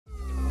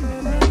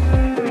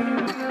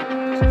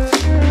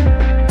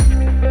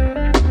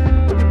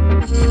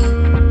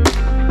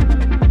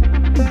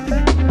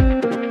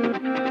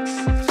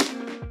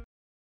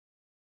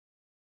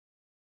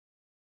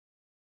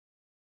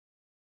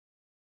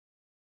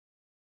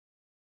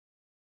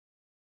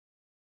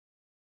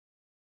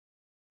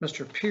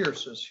Mr.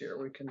 Pierce is here.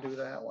 We can do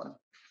that one.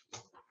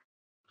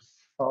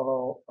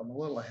 Although I'm a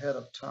little ahead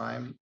of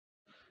time.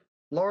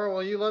 Laura,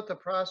 will you let the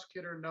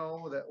prosecutor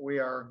know that we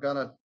are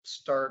gonna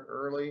start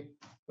early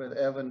with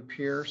Evan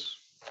Pierce?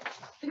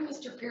 I think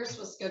Mr. Pierce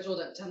was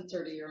scheduled at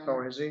 10:30.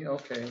 Oh, is he?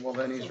 Okay, well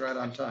then he's right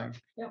on time.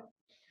 Yep.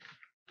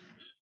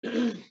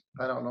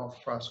 I don't know if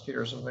the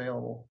prosecutor's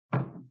available.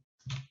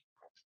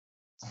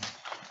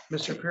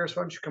 Mr. Pierce,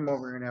 why don't you come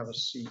over here and have a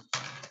seat?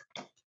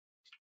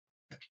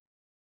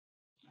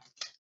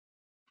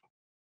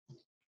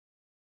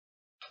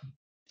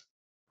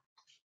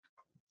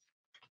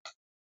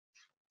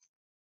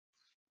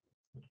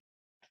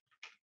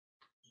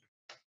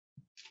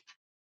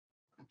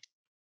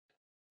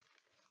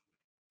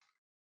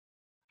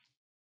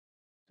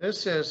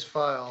 This is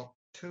file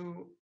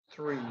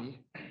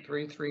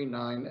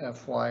 23339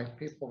 FY,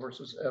 People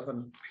versus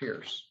Evan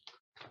Pierce.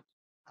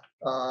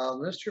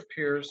 Mr.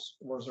 Pierce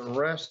was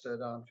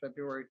arrested on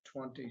February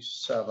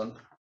 27th.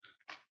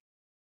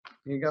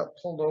 He got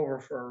pulled over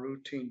for a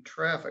routine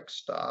traffic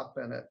stop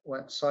and it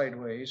went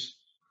sideways.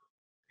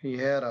 He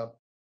had a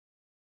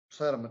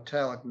set of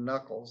metallic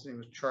knuckles. He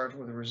was charged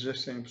with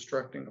resisting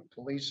obstructing a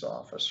police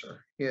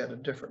officer. He had a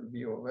different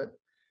view of it.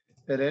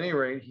 At any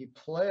rate, he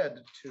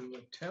pled to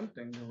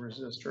attempting to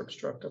resist or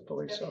obstruct a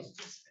police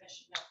officer.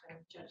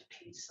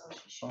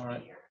 All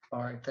right,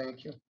 all right,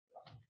 thank you.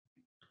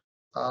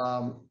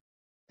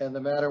 And the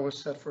matter was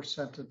set for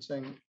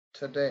sentencing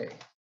today.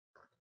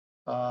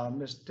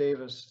 Ms.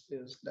 Davis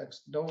is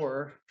next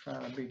door,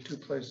 trying to be two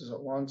places at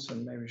once,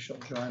 and maybe she'll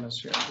join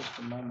us here in just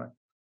a moment.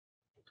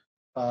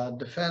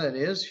 Defendant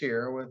is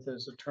here with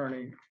his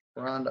attorney,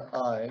 Rhonda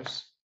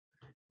Ives,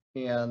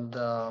 and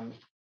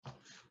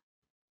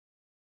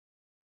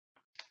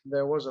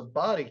there was a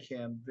body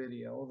cam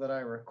video that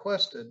I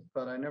requested,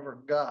 but I never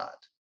got,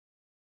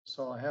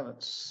 so I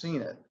haven't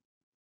seen it.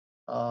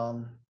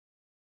 I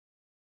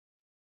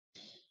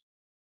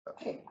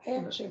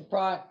actually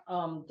brought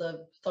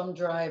the thumb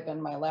drive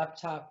and my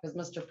laptop because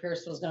Mr.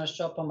 Pierce was going to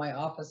show up in my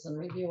office and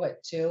review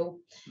it too.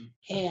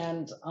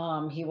 And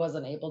he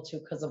wasn't able to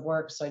because of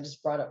work. So I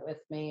just brought it with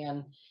me.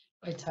 And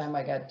by the time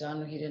I got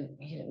done, he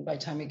didn't, by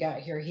the time he got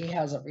here, he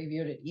hasn't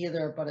reviewed it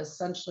either. But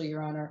essentially,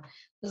 Your Honor,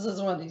 this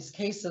is one of these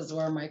cases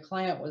where my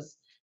client was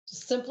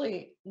just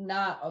simply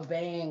not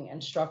obeying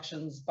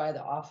instructions by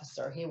the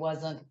officer. He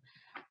wasn't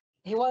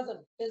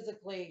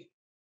physically,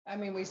 I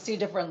mean, we see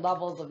different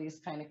levels of these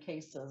kind of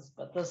cases,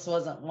 but this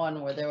wasn't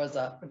one where there was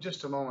a.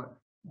 Just a moment.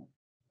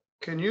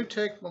 Can you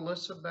take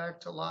Melissa back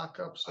to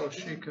lockup so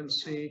she can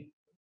see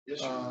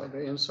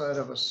the inside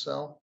of a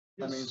cell?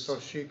 I mean, so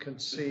she can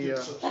see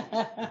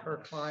her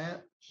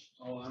client?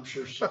 Oh, I'm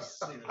sure she's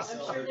seen a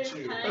cell or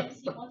two.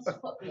 Times he wants to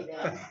put me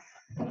there.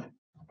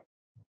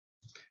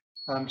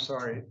 I'm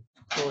sorry,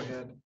 go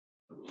ahead.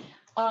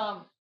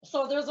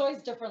 So there's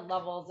always different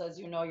levels, as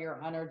you know, Your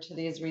Honor, to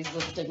these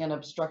resisting and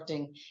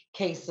obstructing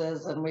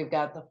cases. And we've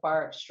got the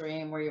far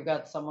extreme where you've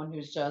got someone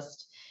who's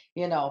just,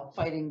 you know,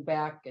 fighting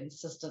back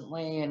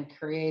consistently and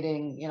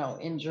creating, you know,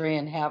 injury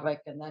and havoc.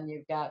 And then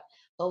you've got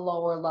the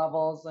lower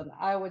levels. And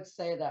I would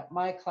say that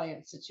my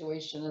client's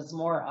situation is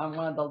more on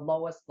one of the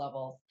lowest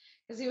levels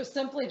because he was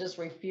simply just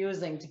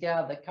refusing to get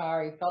out of the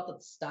car. He felt that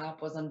the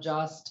stop was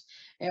unjust.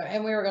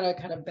 And we were going to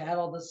kind of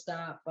battle the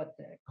stop, but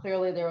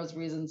clearly there was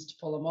reasons to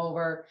pull him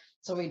over.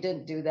 So we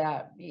didn't do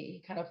that.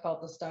 He kind of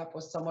felt the stop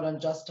was somewhat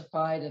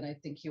unjustified. And I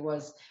think he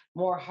was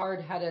more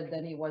hard-headed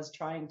than he was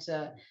trying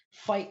to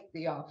fight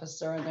the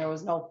officer. And there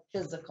was no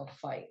physical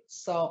fight.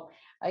 So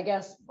I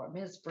guess from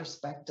his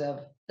perspective,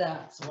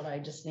 that's what I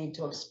just need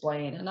to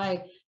explain. And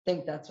I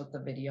think that's what the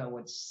video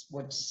would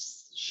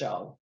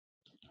show.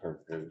 Her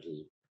page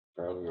is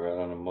probably right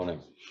on the money.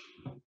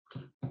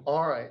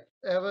 All right,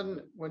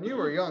 Evan, when you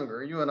were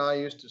younger, you and I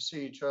used to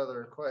see each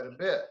other quite a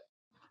bit.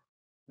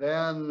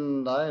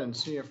 Then I didn't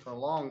see you for a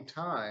long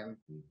time,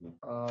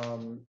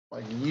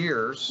 like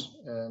years,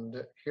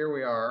 and here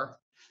we are.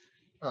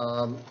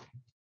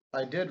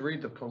 I did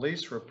read the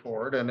police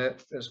report, and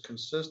it is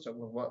consistent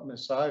with what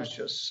Ms. Ives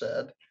just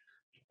said.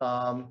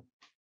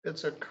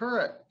 It's a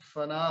current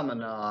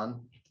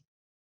phenomenon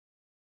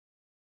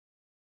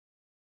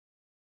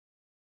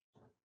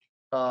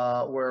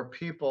where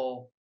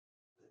people,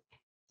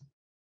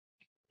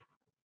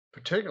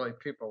 particularly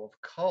people of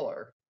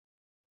color,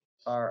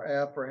 are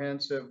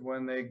apprehensive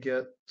when they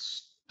get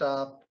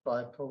stopped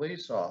by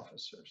police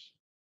officers.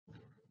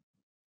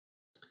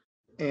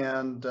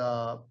 And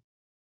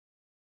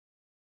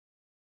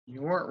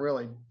you weren't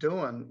really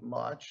doing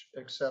much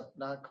except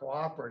not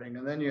cooperating.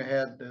 And then you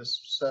had this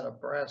set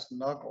of brass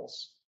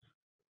knuckles,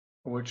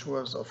 which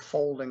was a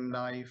folding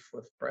knife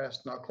with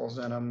brass knuckles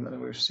in them. And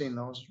we've seen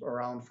those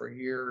around for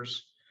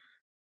years.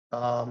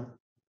 What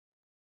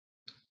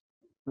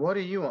do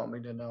you want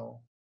me to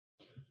know?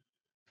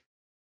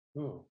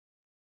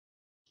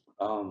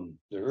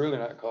 They're really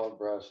not called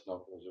brass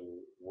knuckles or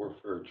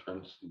warfare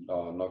trench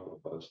knuckle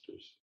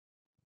busters.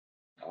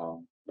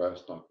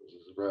 Brass knuckles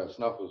is brass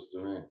knuckles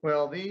to me.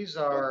 Well, these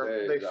are,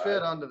 they they-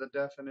 fit under the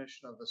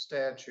definition of the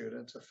statute.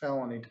 It's a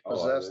felony to Oh, I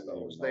possess didn't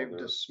even those. know They've there-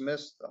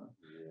 dismissed them.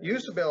 Yeah. You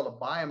used to be able to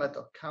buy them at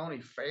the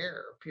county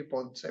fair.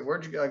 People would say,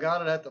 where'd you go? I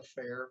got it at the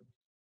fair.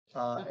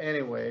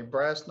 Anyway,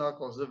 brass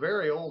knuckles, a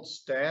very old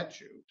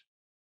statute,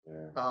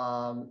 Yeah.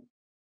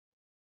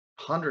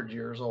 100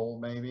 years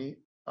old maybe.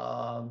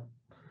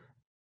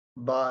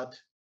 But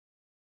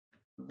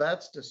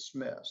that's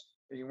dismissed.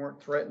 You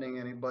weren't threatening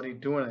anybody,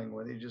 doing anything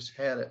with it. You just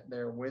had it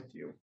there with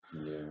you.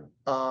 Yeah.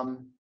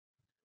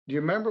 Do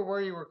you remember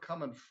where you were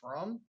coming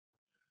from?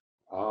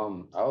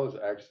 I was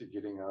actually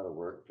getting out of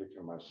work,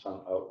 picking my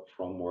son up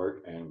from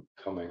work and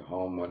coming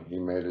home when he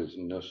made his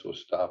initial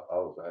stop. I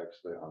was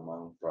actually on my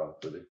own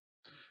property.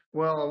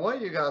 Well,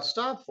 what you got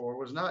stopped for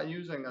was not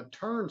using a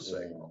turn Yeah,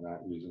 signal.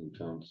 not using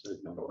turn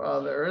signal.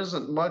 There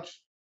isn't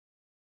much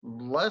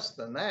less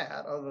than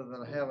that, other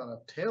than having a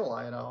tail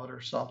light out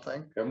or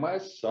something. And my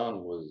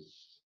son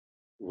was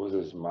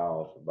his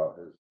mouth about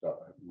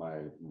my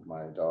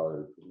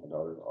daughter. My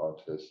daughter's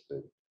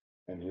autistic,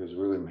 and he was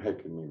really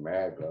making me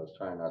mad. But I was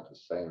trying not to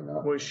say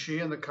nothing. Was she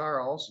in the car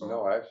also?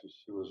 No, actually,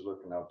 she was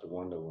looking out the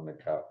window when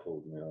the cop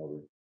pulled me over.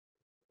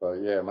 But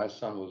yeah, my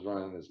son was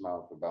running his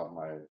mouth about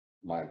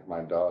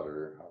my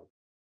daughter. How,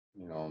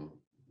 you know,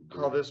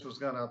 How this was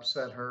gonna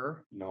upset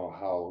her?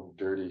 how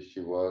dirty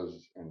she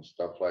was and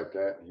stuff like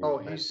that. And he Oh, was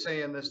making- he's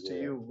saying this to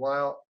yeah. you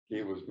while,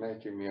 He was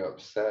making me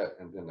upset,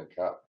 and then the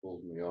cop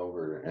pulled me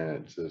over, and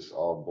it just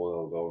all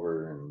boiled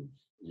over. And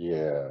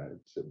yeah,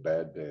 it's a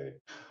bad day.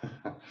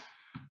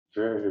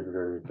 Very,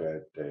 very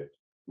bad day.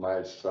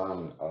 My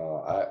son,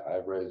 I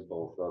raised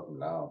both of them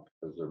now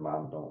because their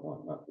mom don't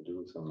want nothing to do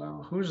with them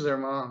now. who's their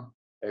mom?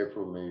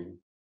 April, me.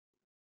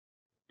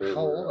 How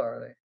old are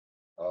they?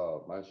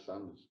 My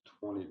son's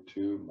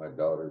 22. My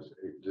daughter's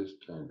just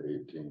turned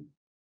 18.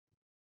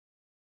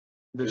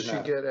 Does She's she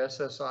not- get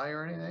SSI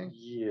or anything?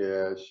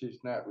 Yeah, she's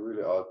not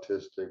really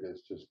autistic.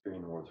 It's just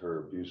being with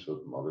her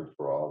abusive mother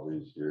for all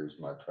these years.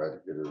 And I tried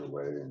to get her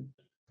away, and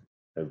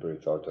everybody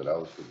thought that I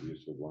was the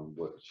abusive one.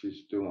 But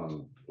she's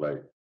doing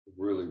like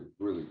really,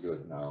 really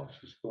good now.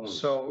 She's going to So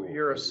school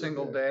you're a every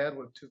single day. dad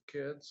with 2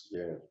 kids,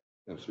 Yeah,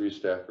 and 3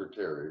 Stafford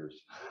Terriers.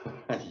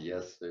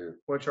 Yes, sir.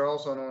 which are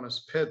also known as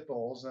pit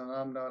bulls, and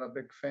I'm not a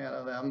big fan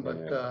of them, but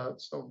Yeah.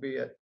 so be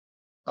it.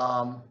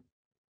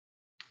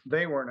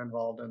 They weren't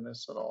involved in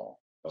this at all.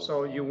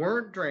 So you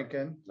weren't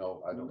drinking,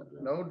 No, I don't.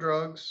 drink. no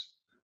drugs.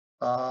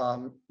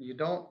 You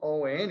don't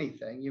owe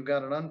anything. You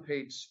got an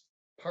unpaid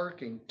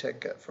parking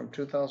ticket from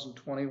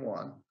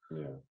 2021.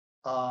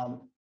 Yeah.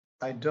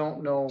 I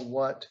don't know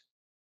what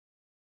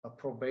a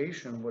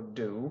probation would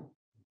do.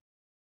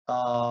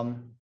 I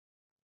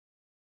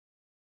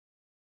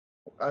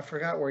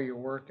forgot where you're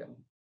working.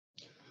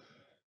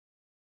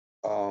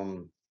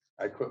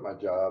 I quit my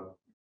job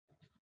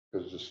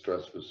because the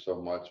stress was so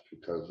much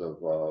because of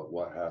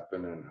what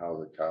happened and how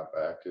the cop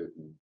acted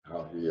and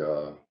how he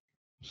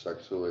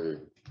sexually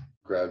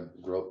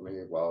groped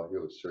me while he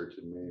was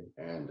searching me,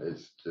 and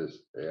it's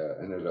just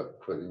ended up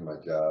quitting my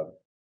job.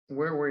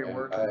 Where were you And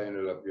working? I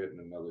ended up getting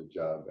another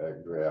job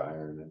at Gray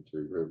Iron in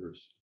Three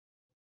Rivers.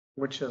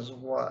 Which is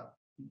what?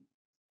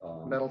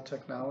 Metal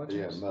technologies?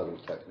 Yeah, metal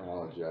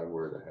technology. I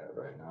wear the hat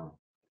right now.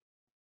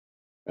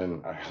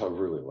 And I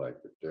really like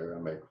it there.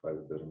 I make quite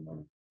a bit of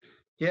money.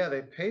 Yeah,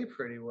 they pay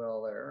pretty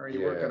well there. Are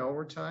you working Yeah.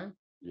 overtime?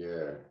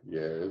 Yeah,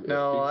 it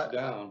No, beats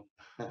down.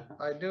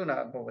 I do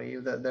not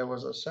believe that there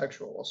was a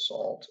sexual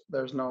assault.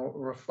 There's no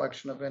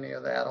reflection of any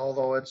of that,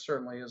 although it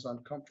certainly is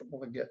uncomfortable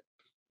to get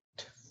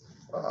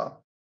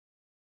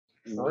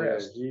Yeah,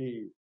 wrist.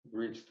 he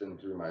reached in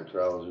through my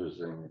trousers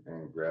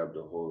and grabbed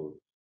a hold of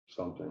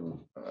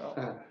something.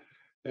 Well,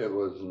 It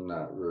was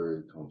not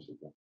very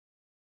comfortable.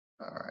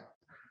 all right.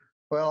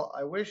 Well,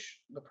 I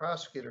wish the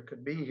prosecutor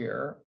could be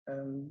here,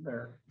 and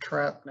they're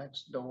trapped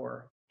next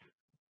door.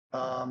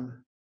 All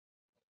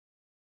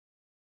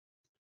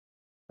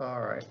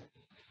right.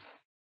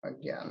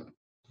 Again.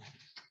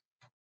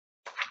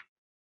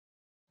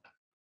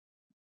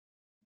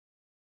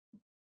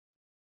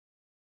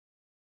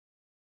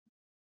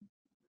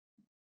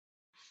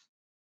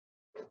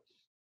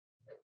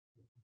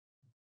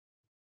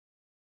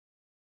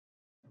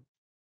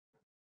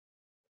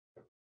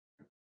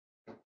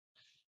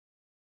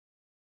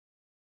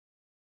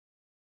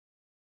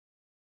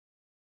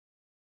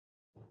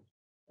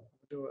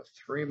 Do a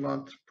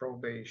 3-month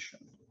probation.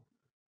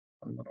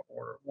 I'm gonna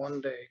order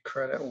 1 day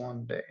credit,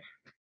 1 day.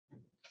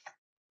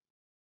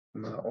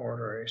 I'm gonna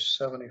order a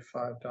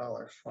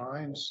 $75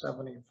 fine,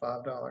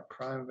 $75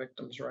 crime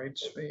victims'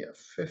 rights fee, a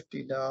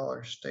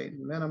 $50 state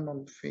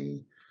minimum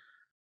fee,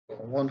 a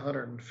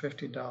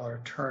 $150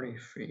 attorney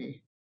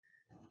fee.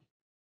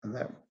 And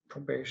that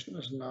probation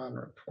is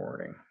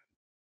non-reporting.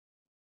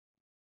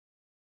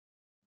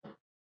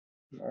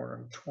 I'm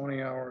ordering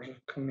 20 hours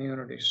of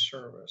community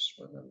service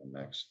within the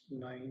next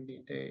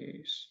 90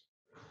 days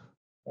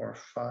or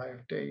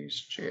 5 days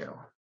jail.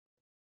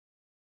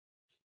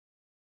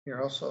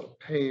 You're also to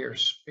pay your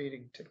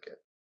speeding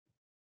ticket.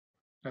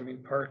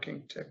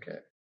 Parking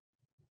ticket.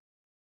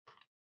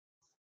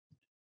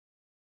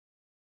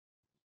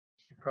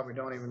 probably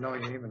don't even know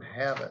you even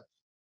have it.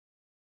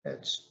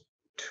 It's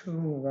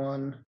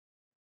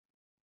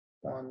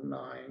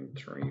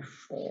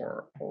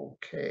 211934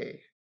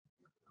 OK.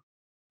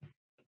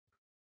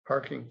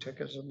 Parking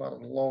ticket is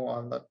about as low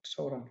on the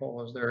totem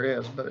pole as there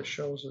is, but it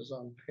shows as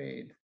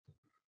unpaid.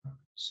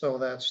 So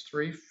that's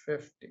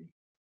 $350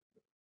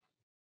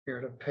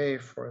 here to pay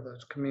for the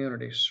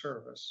community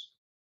service.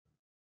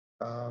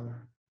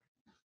 I'm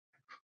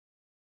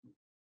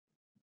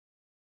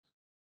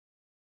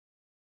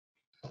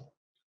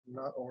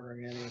not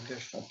ordering any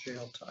additional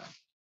jail time.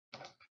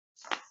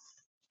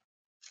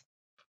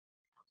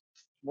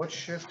 What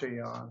shift are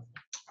you on?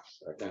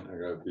 Second, I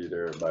gotta be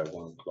there by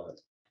 1 o'clock,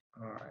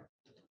 All right.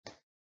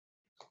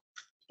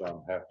 so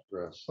I'm half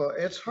dressed. Well,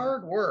 it's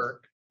hard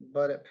work,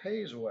 but it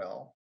pays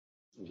well.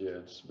 Yeah,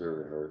 it's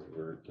very hard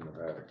work in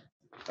the attic.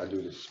 I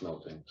do the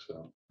smelting,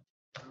 so.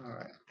 All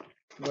right.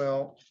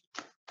 Well,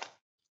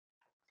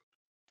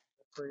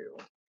 for you,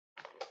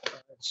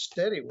 it's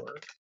steady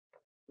work.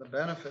 The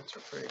benefits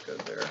are pretty good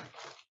there.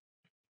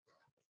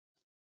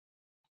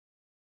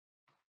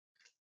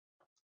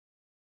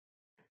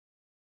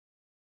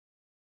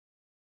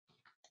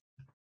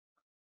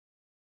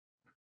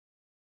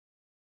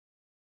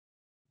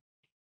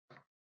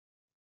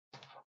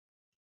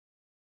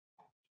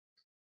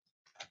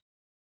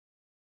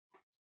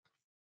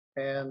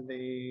 And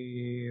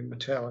the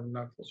metallic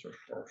knuckles are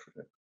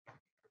forfeited.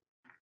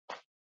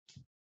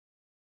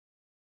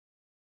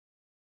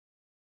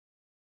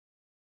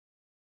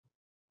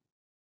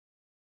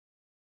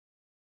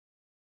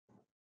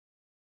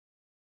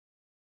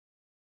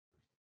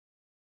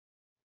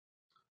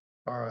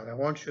 All right, I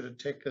want you to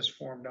take this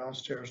form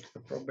downstairs to the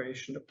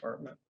probation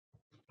department.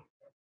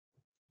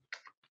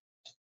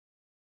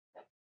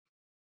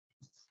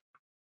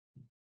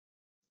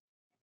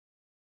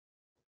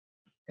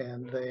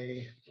 And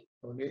they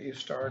will get you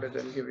started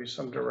and give you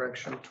some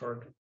direction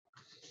toward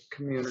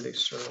community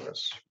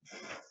service.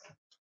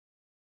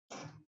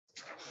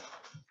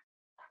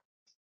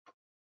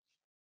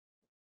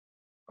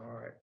 All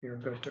right, you're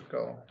good to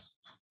go.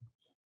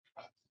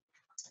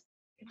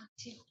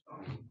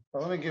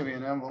 Well, let me give you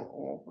an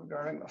envelope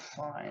regarding the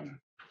fine.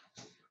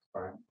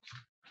 All right.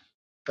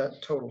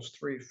 That totals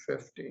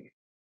 $350.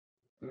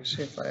 Let me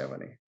see if I have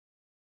any.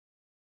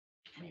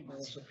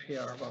 There's a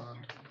PR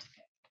bond.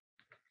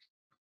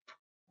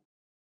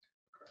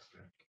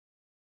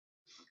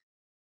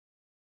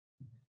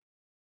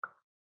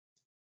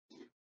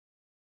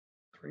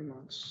 Three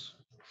months.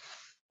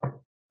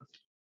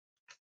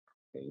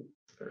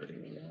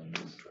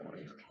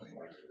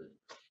 8/31/24.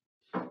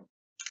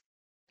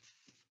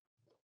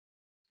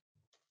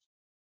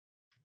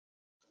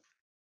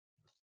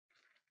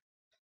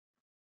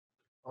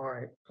 All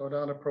right, go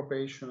down to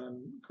probation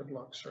and good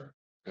luck, sir.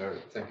 All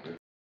right, thank you.